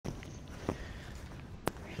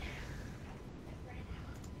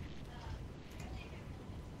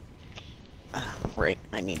Right,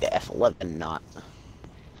 I need to F11, not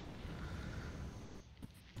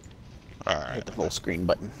Alright. hit the full screen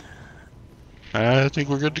button. I think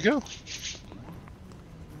we're good to go.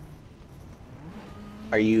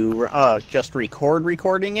 Are you just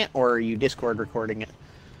recording it, or are you Discord recording it?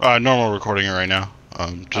 Normal recording it right now.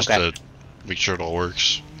 Just Okay. to make sure it all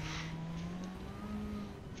works.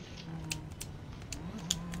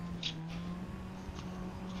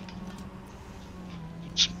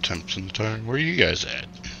 Some temps in the tire. Where are you guys at?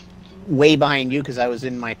 Way behind you, because I was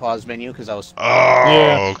in my pause menu, because I was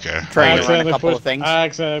Oh, okay. trying to run a couple of things. I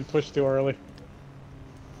accidentally pushed too early.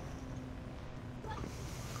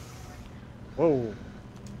 Whoa.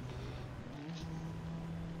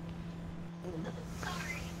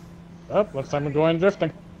 Oh, looks time we're going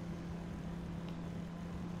drifting.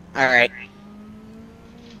 Alright.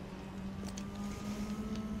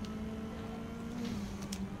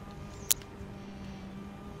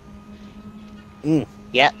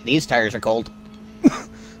 Yeah, these tires are cold.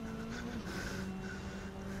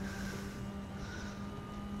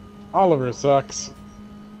 Oliver sucks.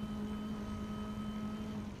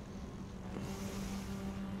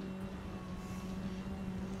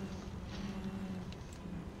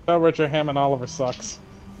 So Richard Hammond Oliver sucks.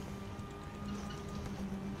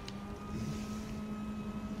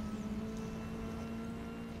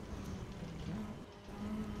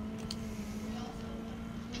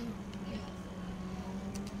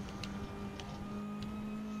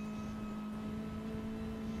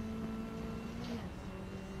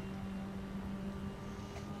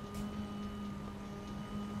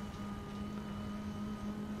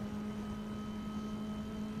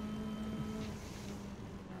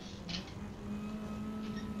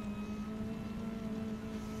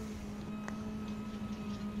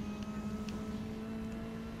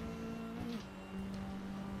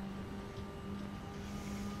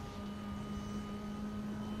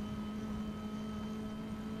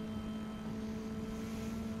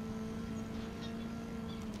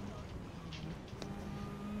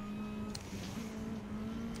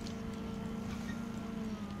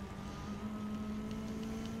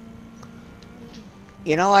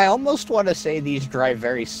 You know, I almost want to say these drive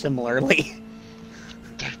very similarly.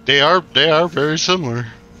 They are very similar.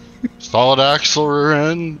 Solid axle rear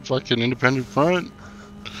end, fucking independent front,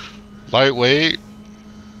 lightweight,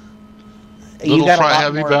 little front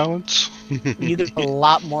heavy balance. You get a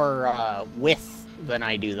lot more width than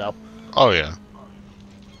I do, though. Oh yeah.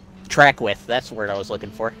 Track width, that's the word I was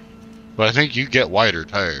looking for. But I think you get wider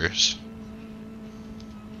tires.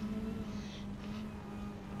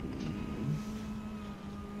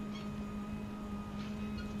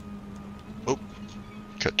 Oh,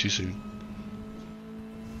 cut too soon.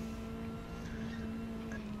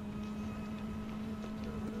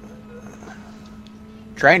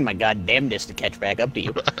 Trying my goddamnedest to catch back up to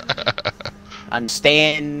you. I'm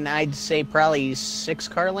staying, I'd say, probably 6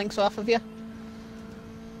 car lengths off of you.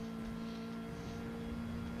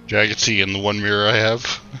 Yeah, I can see in the one mirror I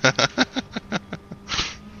have.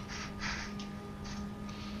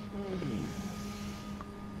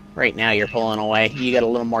 Right now you're pulling away. You got a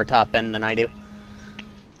little more top end than I do.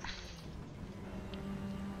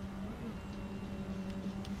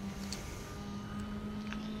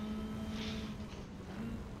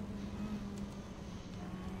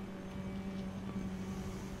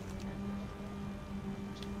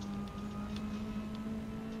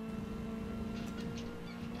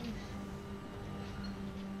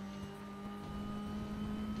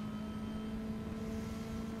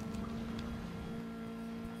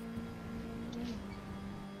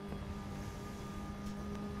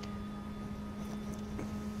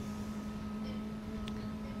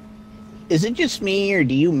 Is it just me, or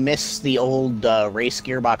do you miss the old race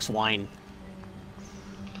gearbox whine?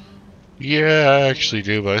 Yeah, I actually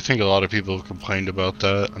do, but I think a lot of people have complained about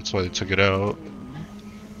that. That's why they took it out.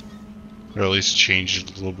 Or at least changed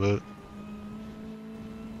it a little bit.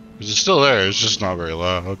 Because it's still there, it's just not very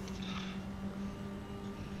loud.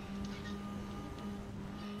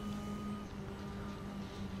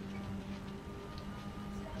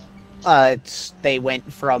 They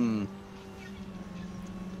went from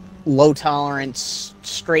low tolerance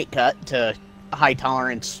straight cut to high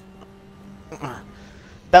tolerance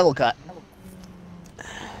bevel cut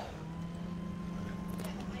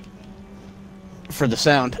for the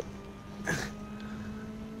sound.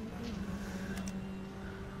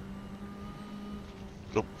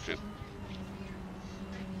 Oh, shit.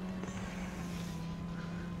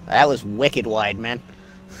 That was wicked wide, man.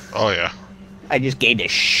 Oh yeah. I just gained a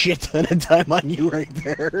shit ton of time on you right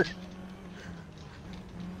there.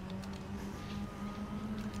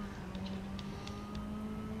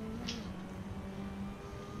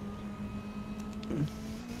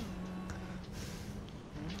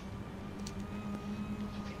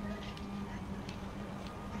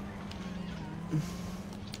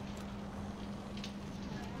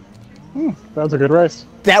 That was a good race.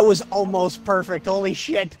 That was almost perfect. Holy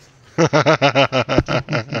shit. No,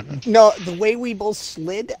 the way we both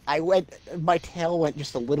slid, my tail went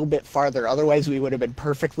just a little bit farther. Otherwise, we would have been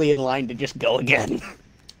perfectly in line to just go again.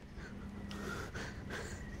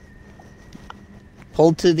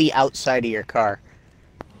 Pull to the outside of your car.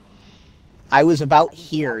 I was about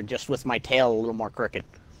here, just with my tail a little more crooked.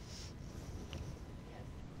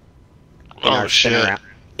 In our spin around.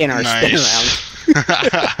 In our spin around.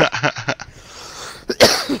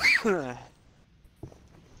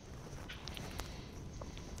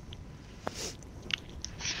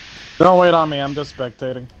 Don't wait on me, I'm just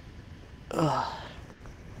spectating.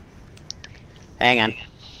 Hang on.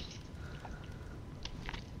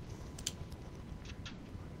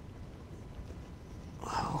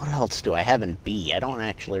 What else do I have in B? I don't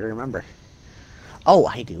actually remember. Oh,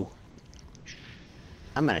 I do.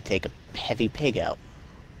 I'm gonna take a heavy pig out.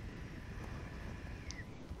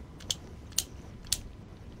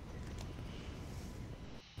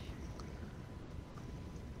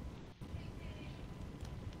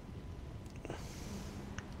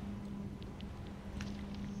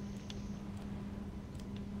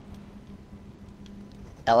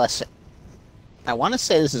 LS. I want to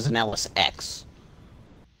say this is an LSX.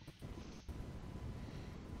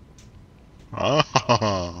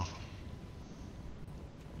 Oh.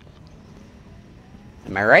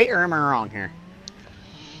 Am I right or am I wrong here?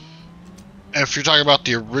 If you're talking about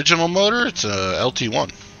the original motor, it's a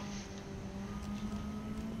LT1.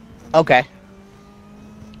 Okay.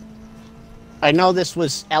 I know this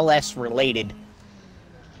was LS related.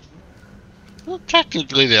 Well,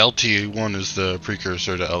 technically the LT1 is the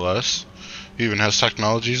precursor to LS. It even has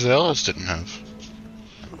technologies that LS didn't have.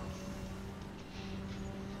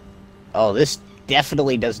 Oh, this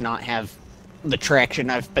definitely does not have the traction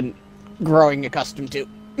I've been growing accustomed to.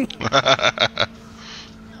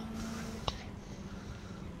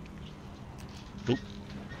 Oop.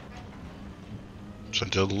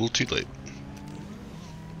 Sent it a little too late.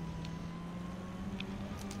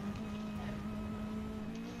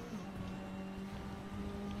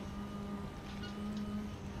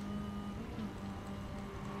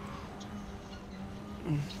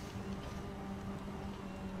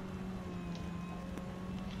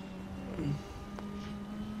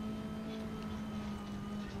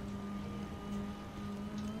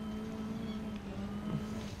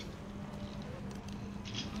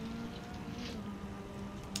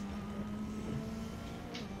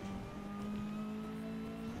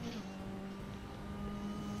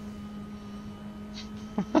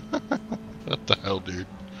 What the hell, dude?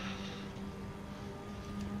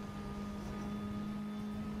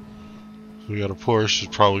 We got a Porsche who's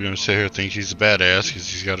probably going to sit here and think he's a badass because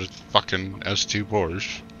he's got a fucking S2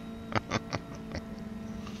 Porsche.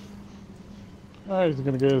 Oh, he's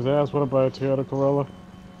gonna get his ass. What about a Toyota Corolla?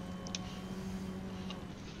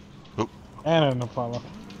 Oop. And an Impala.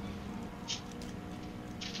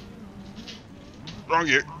 Wrong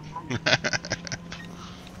year.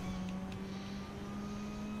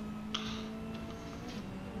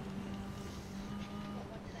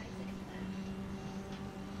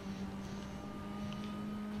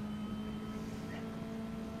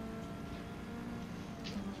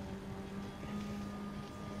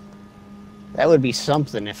 That would be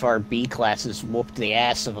something if our B classes whooped the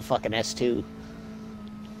ass of a fucking S2.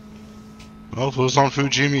 Well, if it was on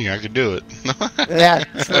Fujimi, I could do it. Yeah,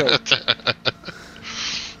 true.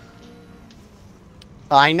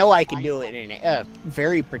 I know I can do it in a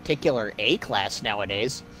very particular A class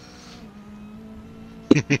nowadays.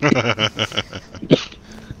 That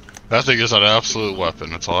thing is an absolute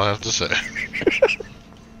weapon, that's all I have to say.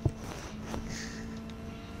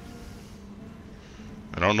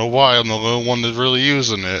 I don't know why I'm the only one that's really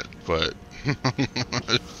using it, but...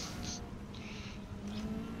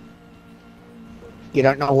 You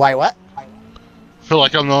don't know why what? I feel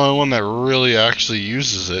like I'm the only one that really actually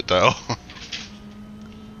uses it, though.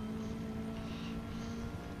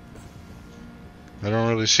 I don't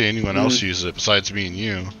really see anyone else use it besides me and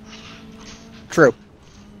you. True.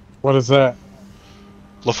 What is that?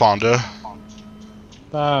 La Fonda.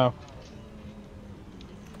 Oh.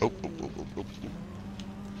 Oh.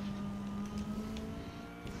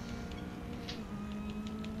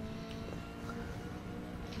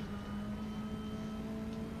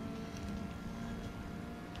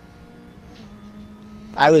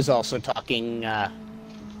 I was also talking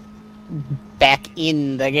back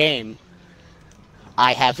in the game.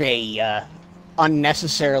 I have a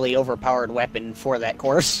unnecessarily overpowered weapon for that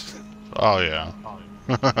course. Oh, yeah.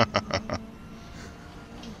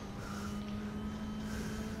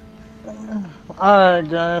 Alright,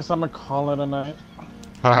 guys, I'm gonna call it a night.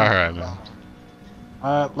 Alright, man.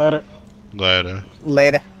 Alright, later. Later.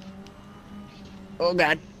 Later. Oh,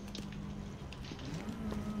 God.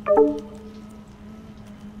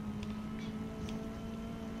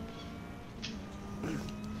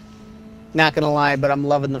 Not gonna lie, but I'm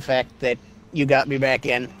loving the fact that you got me back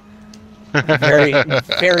in. Very,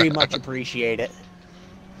 very much appreciate it.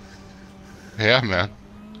 Yeah, man.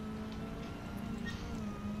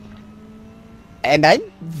 And I'm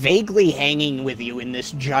vaguely hanging with you in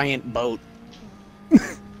this giant boat.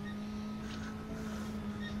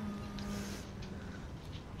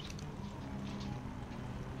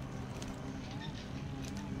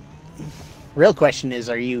 Real question is,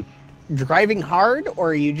 are you driving hard, or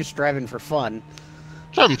are you just driving for fun?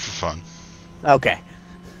 Driving for fun. Okay.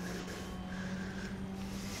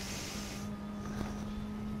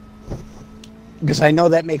 Because I know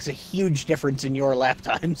that makes a huge difference in your lap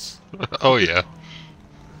times. Oh, yeah.